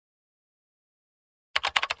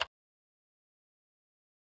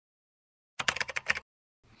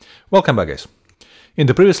Welcome back, guys. In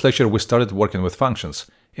the previous lecture, we started working with functions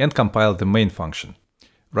and compiled the main function,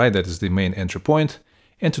 right? That is the main entry point.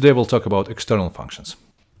 And today we'll talk about external functions.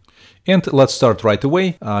 And let's start right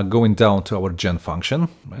away, going down to our gen function,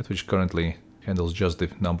 right, which currently handles just the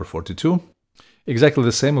number 42. Exactly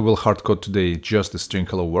the same, we will hardcode today just the string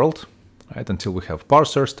hello world, right, until we have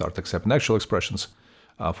parser, start accepting actual expressions.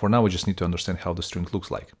 For now, we just need to understand how the string looks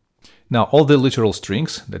like. Now, all the literal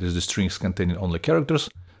strings, that is the strings containing only characters,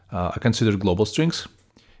 are considered global strings.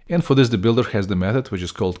 And for this, the builder has the method which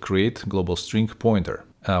is called create global string pointer,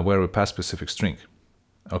 where we pass specific string.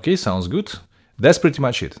 Okay, sounds good. That's pretty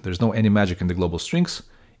much it. There's no any magic in the global strings,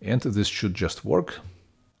 and this should just work.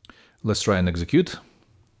 Let's try and execute.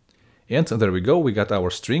 And there we go, we got our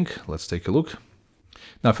string. Let's take a look.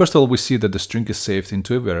 Now, first of all, we see that the string is saved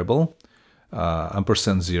into a variable,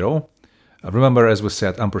 %0. Remember, as we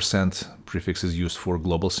said, ampersand prefix is used for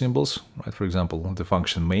global symbols, right? For example, the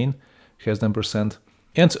function main has the ampersand.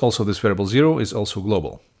 And also this variable 0 is also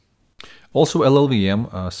global. Also,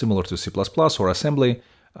 LLVM, similar to C++ or assembly,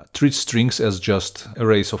 treats strings as just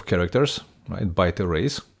arrays of characters, right? Byte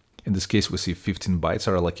arrays. In this case, we see 15 bytes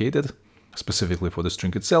are allocated, specifically for the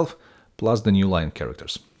string itself, plus the new line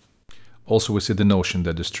characters. Also, we see the notion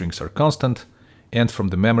that the strings are constant, and from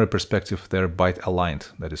the memory perspective, they're byte aligned,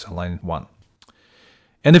 that is aligned 1.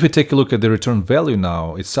 And if we take a look at the return value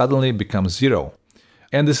now, it suddenly becomes 0.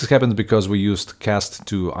 And this has happened because we used cast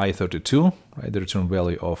to i32, right, the return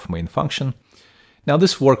value of main function. Now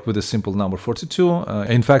this worked with a simple number 42.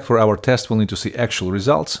 In fact, for our test, we'll need to see actual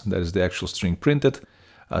results, that is the actual string printed.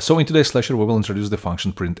 So in today's lecture, we will introduce the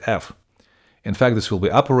function printf. In fact, this will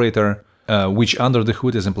be operator, which under the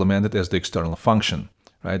hood is implemented as the external function.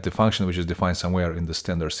 Right, the function which is defined somewhere in the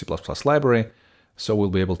standard C++ library, so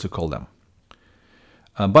we'll be able to call them.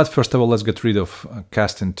 But first of all, let's get rid of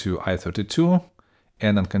casting to i32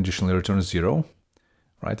 and unconditionally return 0,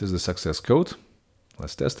 right, as the success code.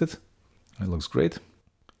 Let's test it. It looks great.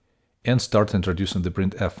 And start introducing the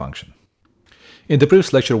printf function. In the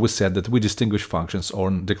previous lecture, we said that we distinguish functions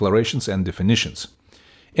on declarations and definitions.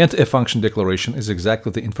 And a function declaration is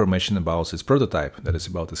exactly the information about its prototype, that is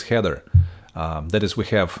about its header. That is, we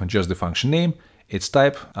have just the function name, its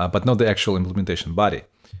type, but not the actual implementation body.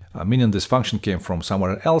 Meaning this function came from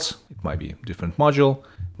somewhere else. It might be a different module,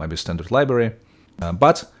 might be a standard library.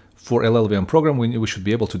 But for LLVM program, we should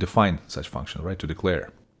be able to define such function, right, to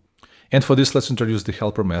declare. And for this, let's introduce the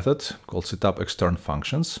helper method called setUpExtern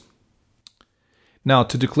functions. Now,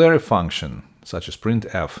 to declare a function, such as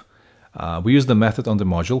printf, we use the method on the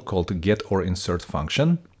module called getOrInsert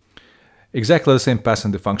function. Exactly the same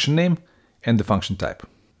passing the function name and the function type,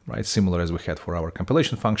 right? Similar as we had for our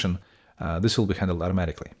compilation function, this will be handled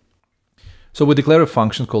automatically. So we declare a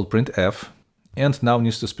function called printf, and now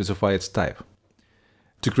needs to specify its type.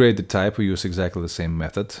 To create the type, we use exactly the same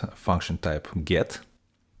method, function type get.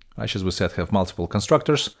 Right, as we said, have multiple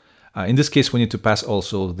constructors. In this case, we need to pass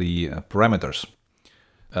also the parameters.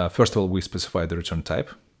 First of all, we specify the return type,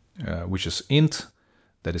 which is int,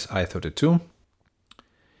 that is i32.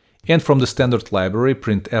 And from the standard library,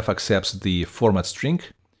 printf accepts the format string,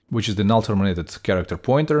 which is the null-terminated character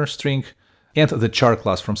pointer string, and the char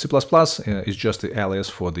class from C++ is just the alias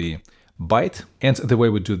for the byte. And the way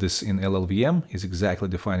we do this in LLVM is exactly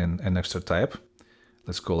defining an extra type.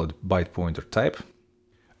 Let's call it byte pointer type,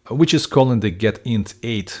 which is calling the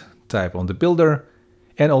getInt8 type on the builder,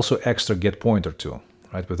 and also extra getPointer2.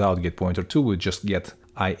 Right? Without getPointer2, we just get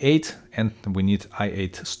i8, and we need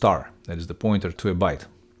i8 star, that is the pointer to a byte.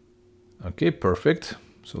 Okay, perfect.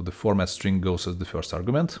 So the format string goes as the first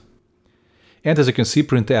argument. And as you can see,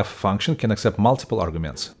 printf function can accept multiple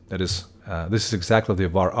arguments. That is, this is exactly the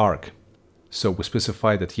var arg. So we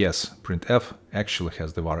specify that yes, printf actually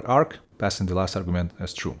has the var arg, passing the last argument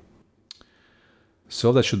as true.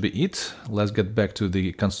 So that should be it. Let's get back to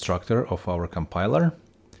the constructor of our compiler.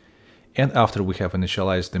 And after we have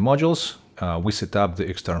initialized the modules, we set up the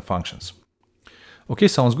external functions. Okay,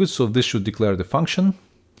 sounds good. So this should declare the function.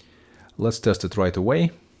 Let's test it right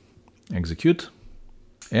away. Execute.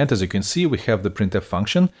 And as you can see, we have the printf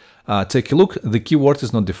function. Take a look. The keyword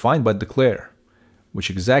is not defined, but declare, which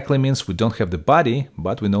exactly means we don't have the body,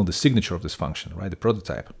 but we know the signature of this function, right? The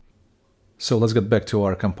prototype. So let's get back to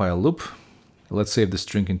our compile loop. Let's save the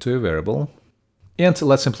string into a variable. And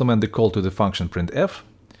let's implement the call to the function printf,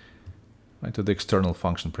 right, to the external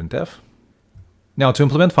function printf. Now, to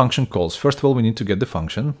implement function calls, first of all, we need to get the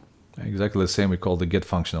function. Exactly the same we call the get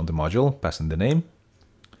function on the module, passing the name.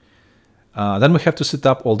 Then we have to set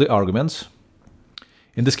up all the arguments.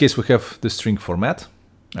 In this case, we have the string format,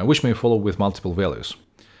 which may follow with multiple values.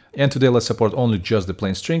 And today let's support only just the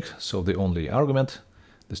plain string, so the only argument,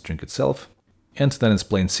 the string itself. And then it's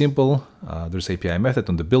plain simple. There's API method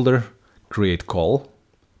on the builder, create call,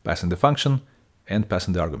 passing the function, and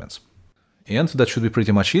passing the arguments. And that should be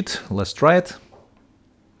pretty much it. Let's try it.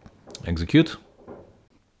 Execute.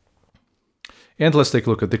 And let's take a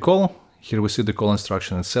look at the call. Here we see the call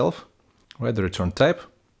instruction itself, right? The return type,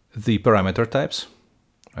 the parameter types,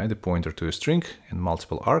 right? The pointer to a string and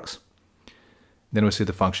multiple args. Then we see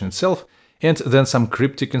the function itself, and then some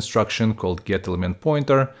cryptic instruction called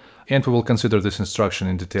getElementPointer. And we will consider this instruction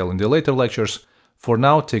in detail in the later lectures. For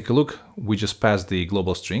now, take a look. We just passed the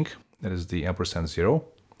global string, that is the %0,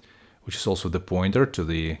 which is also the pointer to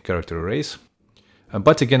the character arrays.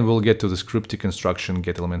 But again, we'll get to this cryptic instruction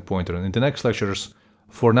getElementPointer in the next lectures.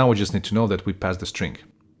 For now, we just need to know that we passed the string.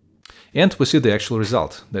 And we see the actual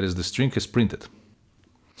result, that is the string is printed.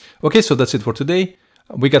 Okay, so that's it for today.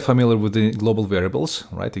 We got familiar with the global variables,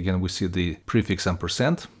 right? Again, we see the prefix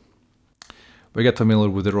ampersand. We got familiar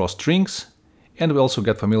with the raw strings, and we also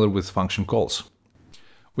got familiar with function calls.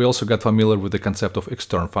 We also got familiar with the concept of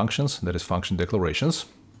extern functions, that is function declarations.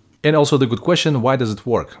 And also the good question, why does it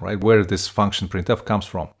work, right? Where this function printf comes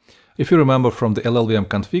from. If you remember from the LLVM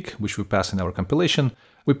config, which we pass in our compilation,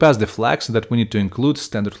 we pass the flags that we need to include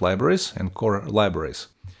standard libraries and core libraries.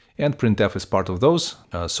 And printf is part of those,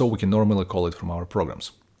 so we can normally call it from our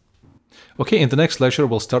programs. Okay, in the next lecture,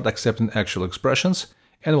 we'll start accepting actual expressions,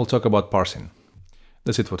 and we'll talk about parsing.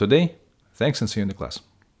 That's it for today. Thanks and see you in the class.